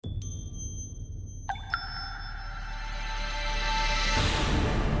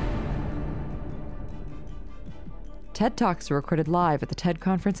TED Talks are recorded live at the TED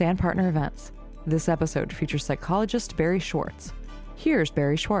Conference and partner events. This episode features psychologist Barry Schwartz. Here's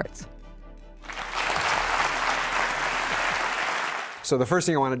Barry Schwartz. So the first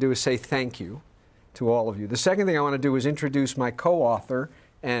thing I want to do is say thank you to all of you. The second thing I want to do is introduce my co-author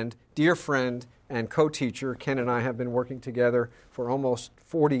and dear friend and co-teacher. Ken and I have been working together for almost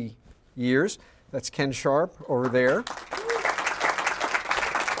 40 years. That's Ken Sharpe over there.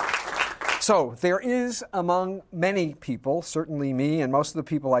 So there is among many people, certainly me and most of the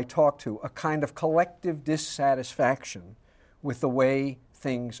people I talk to, a kind of collective dissatisfaction with the way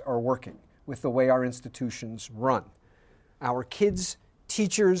things are working, with the way our institutions run. Our kids'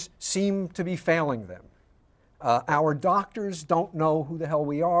 teachers seem to be failing them. Our doctors don't know who the hell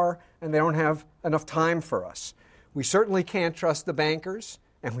we are, and they don't have enough time for us. We certainly can't trust the bankers,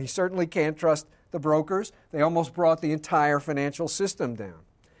 and we certainly can't trust the brokers. They almost brought the entire financial system down.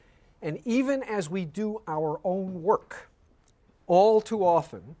 And even as we do our own work, all too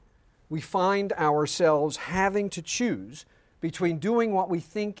often, we find ourselves having to choose between doing what we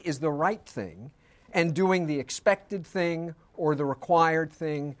think is the right thing and doing the expected thing or the required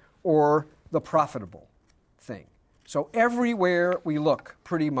thing or the profitable thing. So everywhere we look,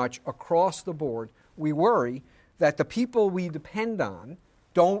 pretty much across the board, we worry that the people we depend on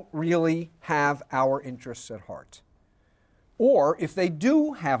don't really have our interests at heart. Or if they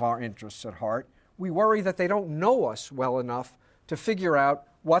do have our interests at heart, we worry that they don't know us well enough to figure out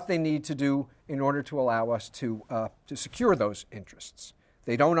what they need to do in order to allow us to secure those interests.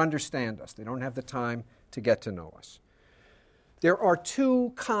 They don't understand us. They don't have the time to get to know us. There are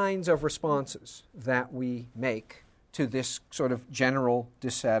two kinds of responses that we make to this sort of general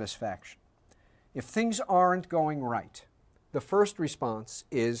dissatisfaction. If things aren't going right, the first response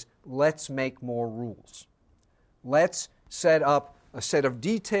is, let's make more rules. Let's set up a set of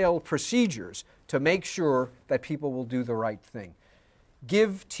detailed procedures to make sure that people will do the right thing.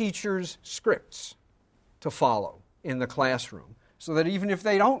 Give teachers scripts to follow in the classroom so that even if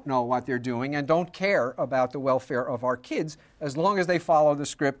they don't know what they're doing and don't care about the welfare of our kids, as long as they follow the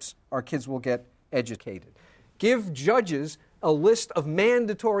scripts, our kids will get educated. Give judges a list of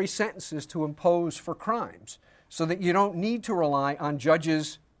mandatory sentences to impose for crimes so that you don't need to rely on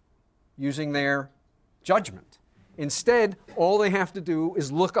judges using their judgment. Instead, all they have to do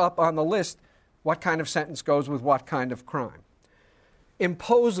is look up on the list what kind of sentence goes with what kind of crime.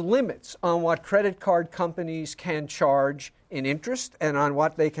 Impose limits on what credit card companies can charge in interest and on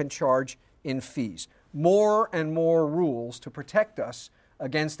what they can charge in fees. More and more rules to protect us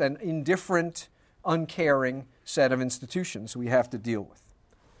against an indifferent, uncaring set of institutions we have to deal with.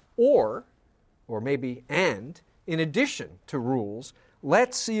 Or maybe in addition to rules,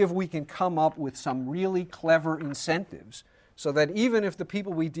 let's see if we can come up with some really clever incentives so that even if the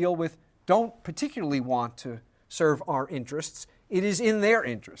people we deal with don't particularly want to serve our interests, it is in their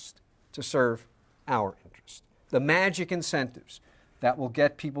interest to serve our interest. The magic incentives that will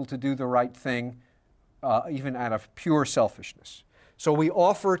get people to do the right thing, even out of pure selfishness. So we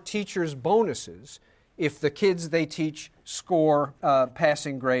offer teachers bonuses if the kids they teach score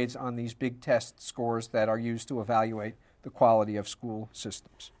passing grades on these big test scores that are used to evaluate the quality of school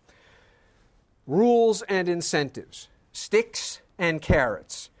systems. Rules and incentives, sticks and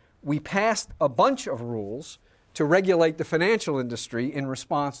carrots. We passed a bunch of rules to regulate the financial industry in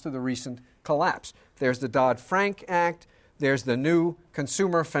response to the recent collapse. There's the Dodd-Frank Act. There's the new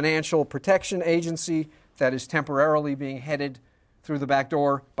Consumer Financial Protection Agency that is temporarily being headed through the back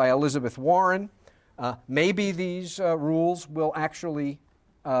door by Elizabeth Warren. Maybe these rules will actually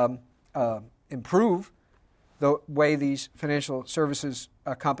improve the way these financial services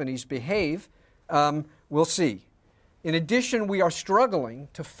companies behave. We'll see. In addition, we are struggling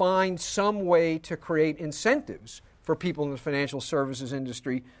to find some way to create incentives for people in the financial services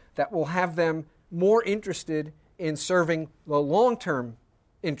industry that will have them more interested in serving the long-term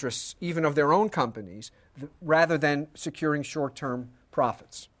interests, even of their own companies, rather than securing short-term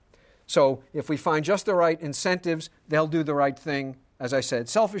profits. So if we find just the right incentives, they'll do the right thing, as I said,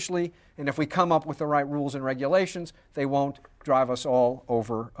 selfishly, and if we come up with the right rules and regulations, they won't drive us all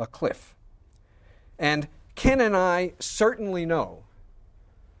over a cliff. And Ken and I certainly know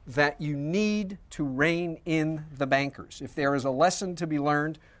that you need to rein in the bankers. If there is a lesson to be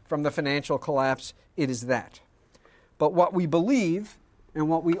learned from the financial collapse, it is that. But what we believe and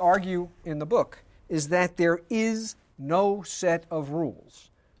what we argue in the book is that there is no set of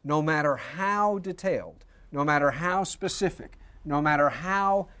rules, no matter how detailed, no matter how specific, no matter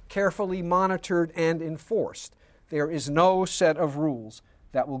how carefully monitored and enforced, there is no set of rules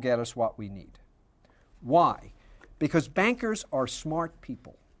that will get us what we need. Why? Because bankers are smart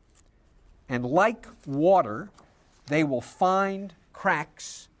people. And like water, they will find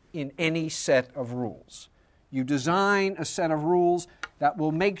cracks in any set of rules. You design a set of rules that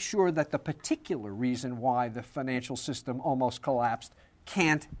will make sure that the particular reason why the financial system almost collapsed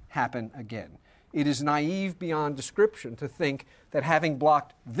can't happen again. It is naive beyond description to think that having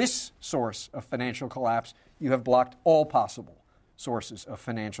blocked this source of financial collapse, you have blocked all possible sources of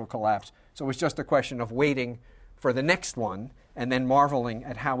financial collapse. So it's just a question of waiting for the next one and then marveling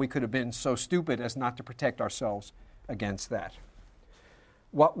at how we could have been so stupid as not to protect ourselves against that.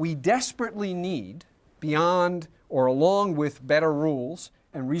 What we desperately need, beyond or along with better rules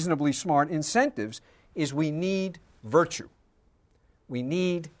and reasonably smart incentives, is we need virtue. We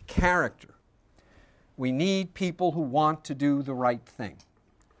need character. We need people who want to do the right thing.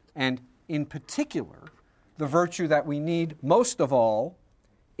 And in particular, the virtue that we need most of all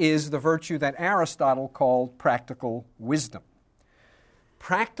is the virtue that Aristotle called practical wisdom.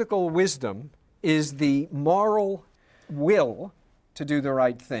 Practical wisdom is the moral will to do the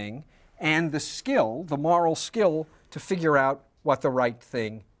right thing and the skill, the moral skill, to figure out what the right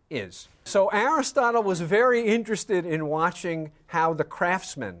thing is. So Aristotle was very interested in watching how the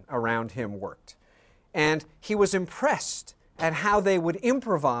craftsmen around him worked. And he was impressed at how they would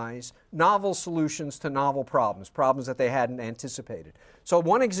improvise novel solutions to novel problems, problems that they hadn't anticipated. So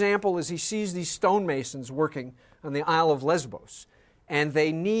one example is he sees these stonemasons working on the Isle of Lesbos, and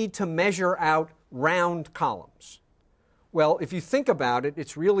they need to measure out round columns. Well, if you think about it,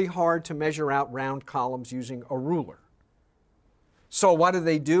 it's really hard to measure out round columns using a ruler. So what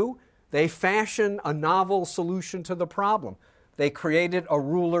do? They fashion a novel solution to the problem. They created a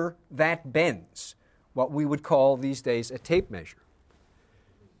ruler that bends, what we would call these days a tape measure.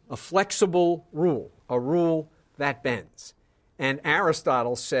 A flexible rule, a rule that bends. And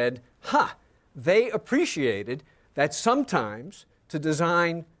Aristotle said, they appreciated that sometimes to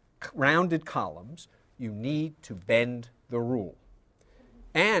design rounded columns, you need to bend the rule.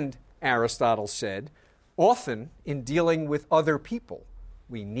 And Aristotle said, often in dealing with other people,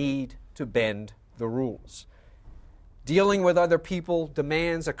 we need to bend the rules. Dealing with other people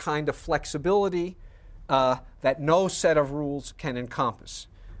demands a kind of flexibility that no set of rules can encompass.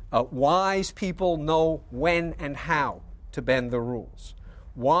 Wise people know when and how to bend the rules.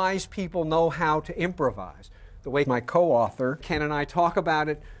 Wise people know how to improvise. The way my co-author, Ken, and I talk about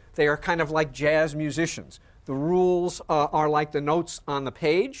it, they are kind of like jazz musicians. The rules are like the notes on the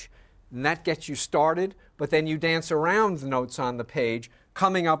page, and that gets you started, but then you dance around the notes on the page,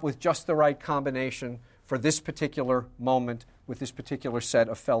 coming up with just the right combination for this particular moment with this particular set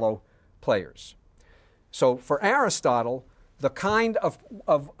of fellow players. So for Aristotle, the kind of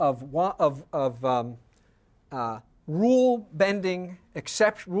rule bending,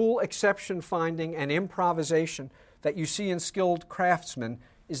 rule exception finding, and improvisation that you see in skilled craftsmen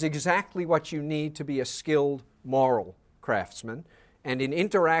is exactly what you need to be a skilled moral craftsman. And in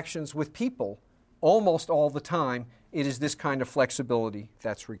interactions with people, almost all the time, it is this kind of flexibility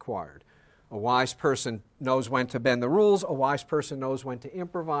that's required. A wise person knows when to bend the rules, a wise person knows when to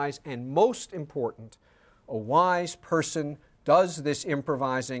improvise, and most important, a wise person does this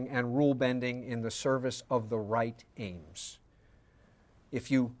improvising and rule bending in the service of the right aims.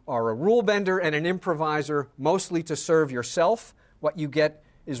 If you are a rule bender and an improviser mostly to serve yourself, what you get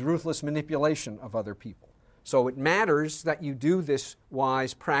is ruthless manipulation of other people. So it matters that you do this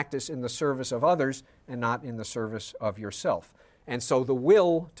wise practice in the service of others and not in the service of yourself. And so the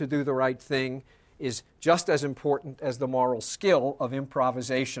will to do the right thing is just as important as the moral skill of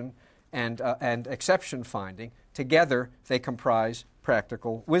improvisation and exception finding. Together, they comprise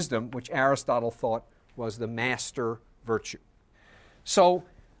practical wisdom, which Aristotle thought was the master virtue. So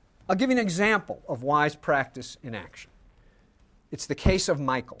I'll give you an example of wise practice in action. It's the case of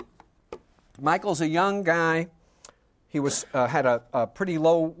Michael. Michael's a young guy. He had a pretty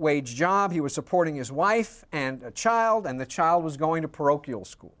low-wage job. He was supporting his wife and a child, and the child was going to parochial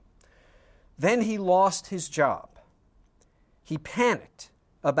school. Then he lost his job. He panicked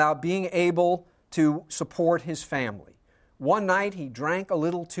about being able to support his family. One night he drank a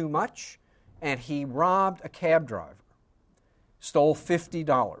little too much, and he robbed a cab driver, stole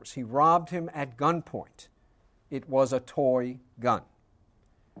 $50. He robbed him at gunpoint. It was a toy gun.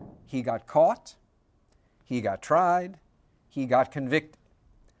 He got caught, he got tried, he got convicted.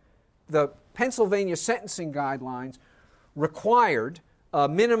 The Pennsylvania sentencing guidelines required a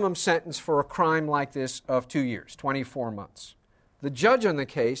minimum sentence for a crime like this of 2 years, 24 months. The judge on the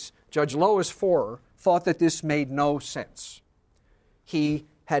case, Judge Lois Forer, thought that this made no sense. He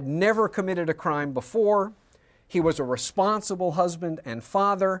had never committed a crime before. He was a responsible husband and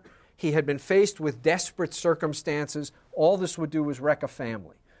father. He had been faced with desperate circumstances. All this would do was wreck a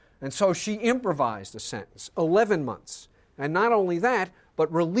family. And so she improvised a sentence, 11 months. And not only that,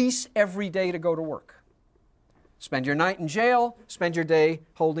 but release every day to go to work. Spend your night in jail, spend your day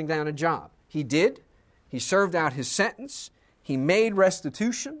holding down a job. He did. He served out his sentence. He made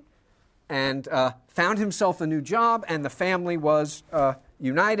restitution and found himself a new job, and the family was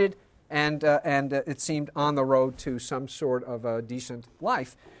united, and it seemed on the road to some sort of a decent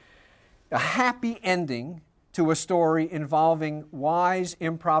life. A happy ending to a story involving wise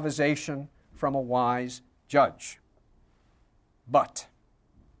improvisation from a wise judge. But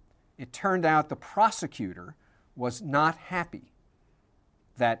it turned out the prosecutor was not happy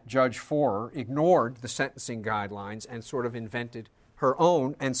that Judge Forer ignored the sentencing guidelines and sort of invented her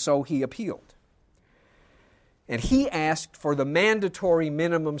own, and so he appealed. And he asked for the mandatory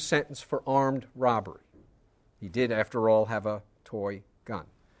minimum sentence for armed robbery. He did, after all, have a toy gun.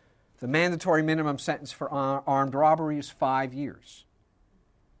 The mandatory minimum sentence for armed robbery is 5 years.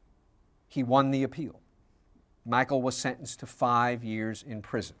 He won the appeal. Michael was sentenced to 5 years in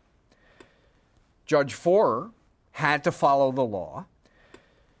prison. Judge Forer had to follow the law.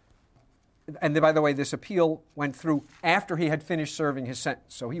 And by the way, this appeal went through after he had finished serving his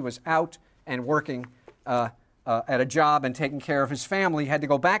sentence. So he was out and working at a job and taking care of his family. He had to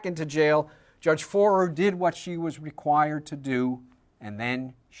go back into jail. Judge Forer did what she was required to do, and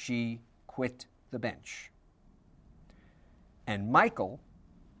then she quit the bench. And Michael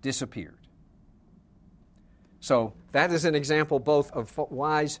disappeared. So that is an example both of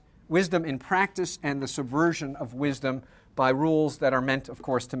wise wisdom in practice and the subversion of wisdom by rules that are meant, of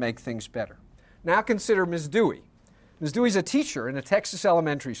course, to make things better. Now consider Ms. Dewey. Ms. Dewey's a teacher in a Texas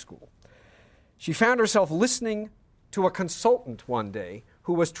elementary school. She found herself listening to a consultant one day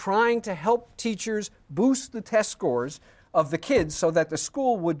who was trying to help teachers boost the test scores of the kids so that the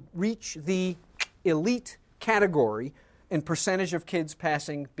school would reach the elite category in percentage of kids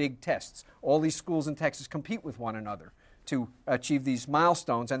passing big tests. All these schools in Texas compete with one another to achieve these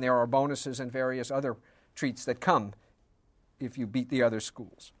milestones, and there are bonuses and various other treats that come if you beat the other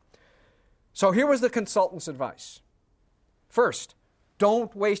schools. So here was the consultant's advice. First,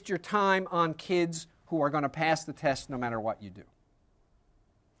 don't waste your time on kids who are going to pass the test no matter what you do.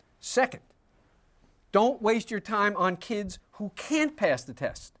 Second, don't waste your time on kids who can't pass the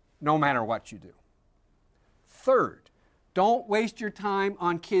test no matter what you do. Third, don't waste your time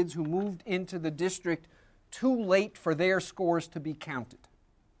on kids who moved into the district too late for their scores to be counted.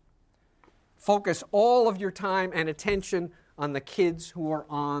 Focus all of your time and attention on the kids who are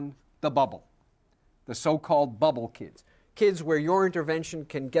on the bubble, the so-called bubble kids, kids where your intervention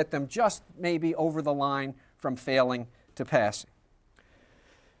can get them just maybe over the line from failing to passing.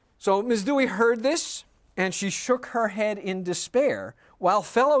 So Ms. Dewey heard this, and she shook her head in despair, while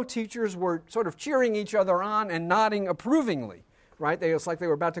fellow teachers were sort of cheering each other on and nodding approvingly, right? It was like they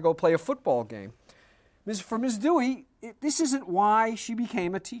were about to go play a football game. For Ms. Dewey, this isn't why she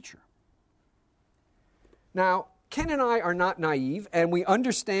became a teacher. Now, Ken and I are not naive, and we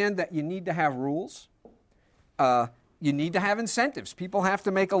understand that you need to have rules. You need to have incentives. People have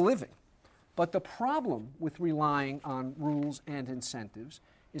to make a living. But the problem with relying on rules and incentives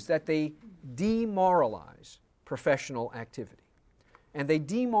is that they demoralize professional activity. And they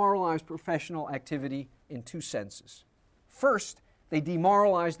demoralize professional activity in two senses. First, they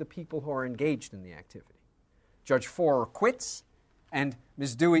demoralize the people who are engaged in the activity. Judge Forer quits, and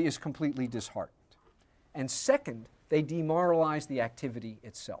Ms. Dewey is completely disheartened. And second, they demoralize the activity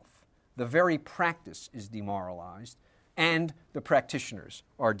itself. The very practice is demoralized, and the practitioners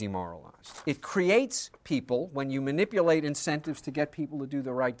are demoralized. It creates people, when you manipulate incentives to get people to do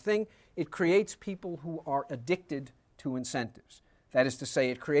the right thing, it creates people who are addicted to incentives. That is to say,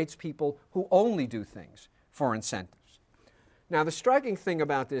 it creates people who only do things for incentives. Now, the striking thing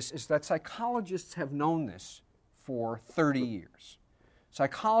about this is that psychologists have known this for 30 years.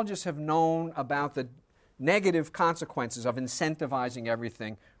 Psychologists have known about the negative consequences of incentivizing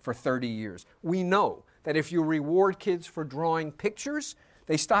everything for 30 years. We know that if you reward kids for drawing pictures,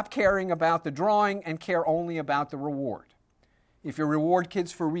 they stop caring about the drawing and care only about the reward. If you reward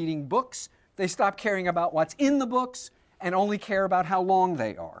kids for reading books, they stop caring about what's in the books and only care about how long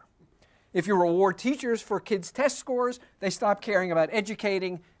they are. If you reward teachers for kids' test scores, they stop caring about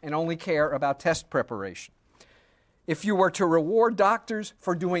educating and only care about test preparation. If you were to reward doctors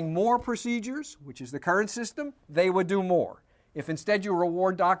for doing more procedures, which is the current system, they would do more. If instead you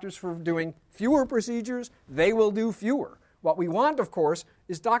reward doctors for doing fewer procedures, they will do fewer. What we want, of course,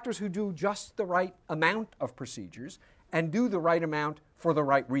 is doctors who do just the right amount of procedures and do the right amount for the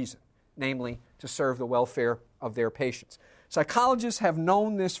right reason, namely to serve the welfare of their patients. Psychologists have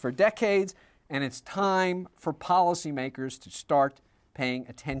known this for decades, and it's time for policymakers to start paying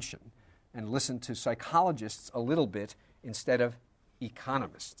attention and listen to psychologists a little bit instead of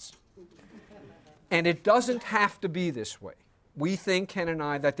economists. And it doesn't have to be this way. We think, Ken and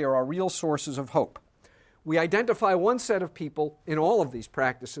I, that there are real sources of hope. We identify one set of people in all of these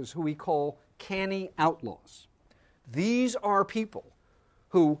practices who we call canny outlaws. These are people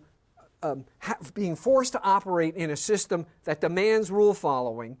who, being forced to operate in a system that demands rule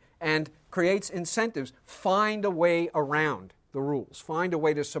following and creates incentives, find a way around the rules, find a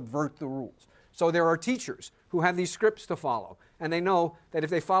way to subvert the rules. So there are teachers who have these scripts to follow, and they know that if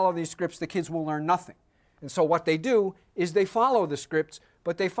they follow these scripts, the kids will learn nothing. And so what they do is they follow the scripts,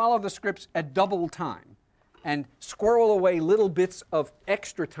 but they follow the scripts at double time and squirrel away little bits of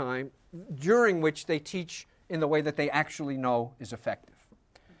extra time during which they teach in the way that they actually know is effective.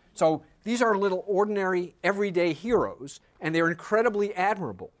 So these are little ordinary, everyday heroes, and they're incredibly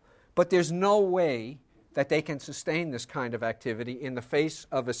admirable. But there's no way that they can sustain this kind of activity in the face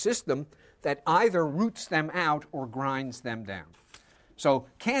of a system that either roots them out or grinds them down. So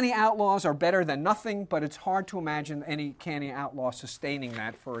canny outlaws are better than nothing, but it's hard to imagine any canny outlaw sustaining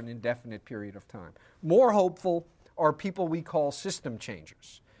that for an indefinite period of time. More hopeful are people we call system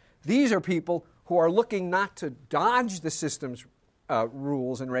changers. These are people who are looking not to dodge the system's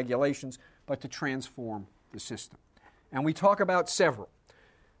rules and regulations, but to transform the system. And we talk about several.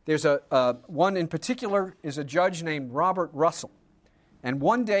 There's one in particular is a judge named Robert Russell. And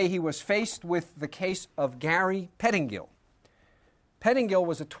one day he was faced with the case of Gary Pettingill. Pettingill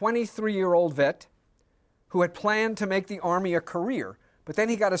was a 23-year-old vet who had planned to make the Army a career, but then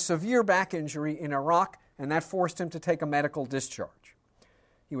he got a severe back injury in Iraq, and that forced him to take a medical discharge.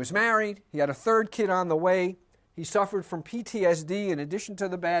 He was married, he had a third kid on the way, he suffered from PTSD in addition to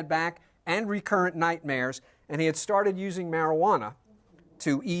the bad back and recurrent nightmares, and he had started using marijuana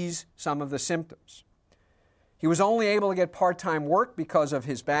to ease some of the symptoms. He was only able to get part-time work because of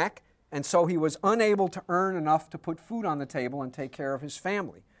his back, and so he was unable to earn enough to put food on the table and take care of his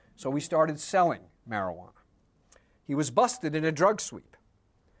family. So he started selling marijuana. He was busted in a drug sweep.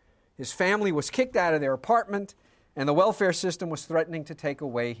 His family was kicked out of their apartment, and the welfare system was threatening to take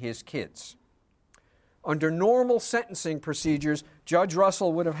away his kids. Under normal sentencing procedures, Judge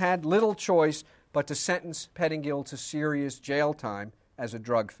Russell would have had little choice but to sentence Pettingill to serious jail time as a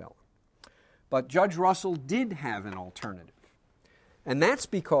drug felon. But Judge Russell did have an alternative. And that's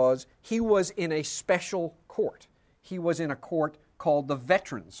because he was in a special court. He was in a court called the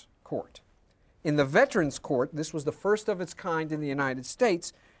Veterans Court. In the Veterans Court, this was the first of its kind in the United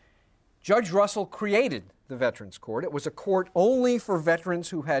States, Judge Russell created the Veterans Court. It was a court only for veterans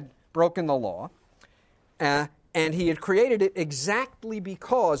who had broken the law. And he had created it exactly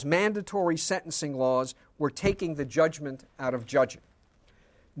because mandatory sentencing laws were taking the judgment out of judging.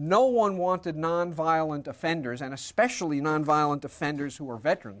 No one wanted nonviolent offenders, and especially nonviolent offenders who were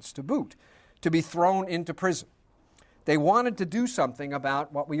veterans to boot, to be thrown into prison. They wanted to do something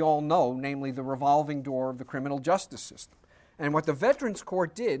about what we all know, namely the revolving door of the criminal justice system. And what the Veterans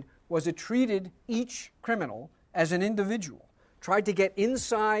Court did was it treated each criminal as an individual, tried to get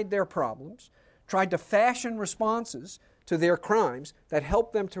inside their problems, tried to fashion responses to their crimes that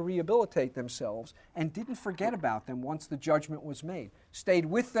helped them to rehabilitate themselves, and didn't forget about them once the judgment was made. Stayed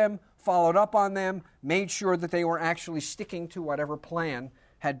with them, followed up on them, made sure that they were actually sticking to whatever plan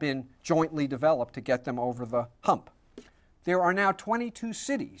had been jointly developed to get them over the hump. There are now 22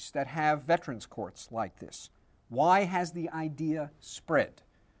 cities that have veterans courts like this. Why has the idea spread?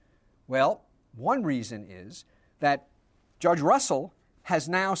 Well, one reason is that Judge Russell has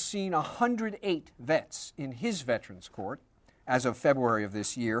now seen 108 vets in his Veterans Court as of February of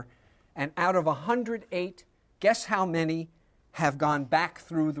this year, and out of 108, guess how many have gone back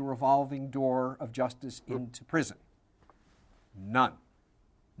through the revolving door of justice into prison? None.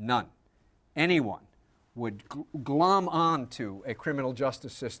 None. Anyone would glom on to a criminal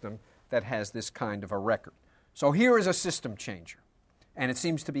justice system that has this kind of a record. So here is a system changer, and it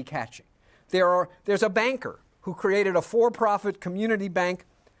seems to be catching. There's a banker who created a for-profit community bank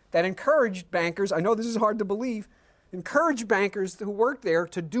that encouraged bankers, I know this is hard to believe, encouraged bankers who worked there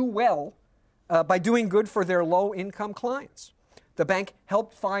to do well by doing good for their low-income clients. The bank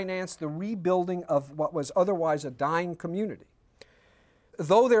helped finance the rebuilding of what was otherwise a dying community.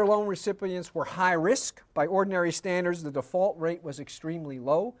 Though their loan recipients were high risk, by ordinary standards, the default rate was extremely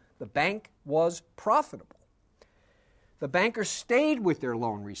low. The bank was profitable. The bankers stayed with their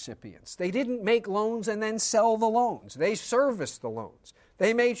loan recipients. They didn't make loans and then sell the loans. They serviced the loans.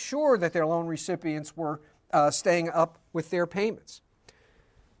 They made sure that their loan recipients were staying up with their payments.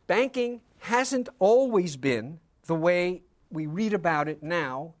 Banking hasn't always been the way we read about it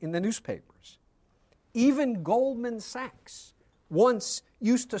now in the newspapers. Even Goldman Sachs once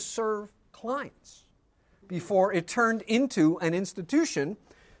used to serve clients before it turned into an institution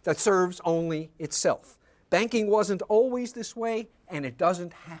that serves only itself. Banking wasn't always this way, and it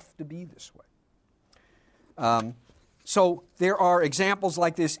doesn't have to be this way. So there are examples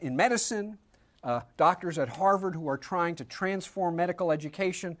like this in medicine, doctors at Harvard who are trying to transform medical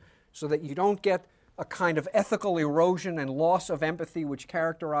education so that you don't get a kind of ethical erosion and loss of empathy which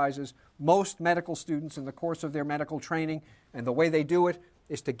characterizes most medical students in the course of their medical training. And the way they do it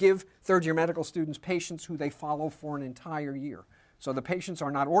is to give third-year medical students patients who they follow for an entire year. So the patients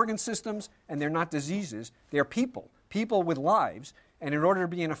are not organ systems and they're not diseases. They're people with lives. And in order to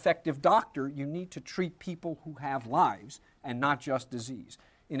be an effective doctor, you need to treat people who have lives and not just disease.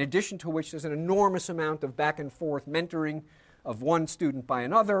 In addition to which, there's an enormous amount of back and forth mentoring of one student by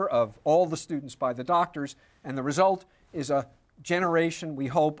another, of all the students by the doctors, and the result is a generation, we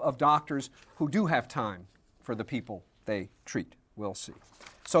hope, of doctors who do have time for the people they treat. We'll see.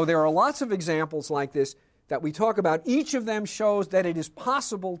 So there are lots of examples like this that we talk about. Each of them shows that it is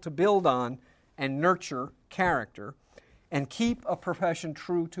possible to build on and nurture character and keep a profession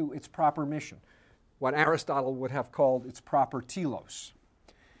true to its proper mission, what Aristotle would have called its proper telos.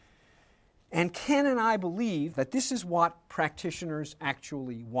 And Ken and I believe that this is what practitioners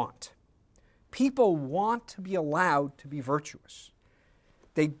actually want. People want to be allowed to be virtuous.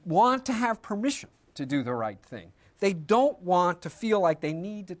 They want to have permission to do the right thing. They don't want to feel like they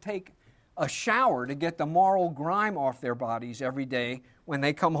need to take a shower to get the moral grime off their bodies every day when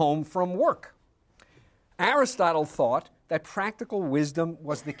they come home from work. Aristotle thought that practical wisdom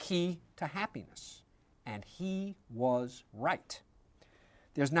was the key to happiness, and he was right.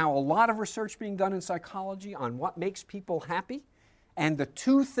 There's now a lot of research being done in psychology on what makes people happy, and the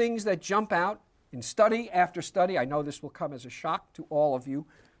two things that jump out in study after study, I know this will come as a shock to all of you,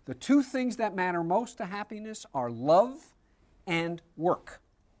 the two things that matter most to happiness are love and work.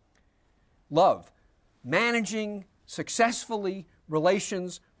 Love, managing successfully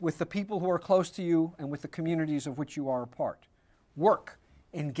relations with the people who are close to you and with the communities of which you are a part. Work,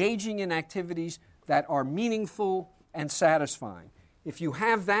 engaging in activities that are meaningful and satisfying. If you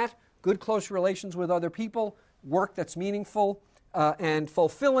have that, good close relations with other people, work that's meaningful and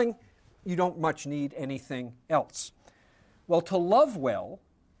fulfilling, you don't much need anything else. Well, to love well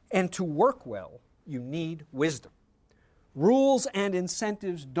and to work well, you need wisdom. Rules and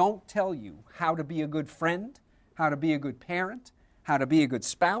incentives don't tell you how to be a good friend, how to be a good parent, how to be a good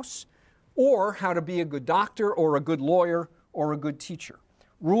spouse, or how to be a good doctor or a good lawyer or a good teacher.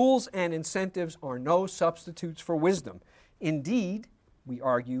 Rules and incentives are no substitutes for wisdom. Indeed, we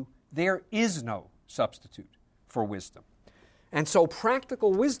argue, there is no substitute for wisdom. And so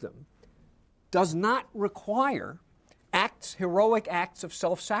practical wisdom does not require heroic acts of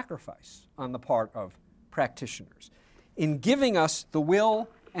self-sacrifice on the part of practitioners. In giving us the will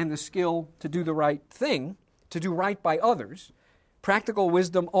and the skill to do the right thing, to do right by others, practical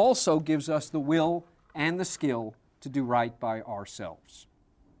wisdom also gives us the will and the skill to do right by ourselves.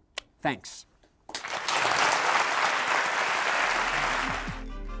 Thanks.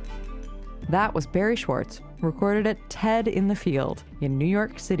 That was Barry Schwartz, recorded at TED in the Field in New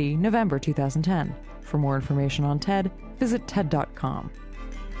York City, November 2010. For more information on TED, visit TED.com.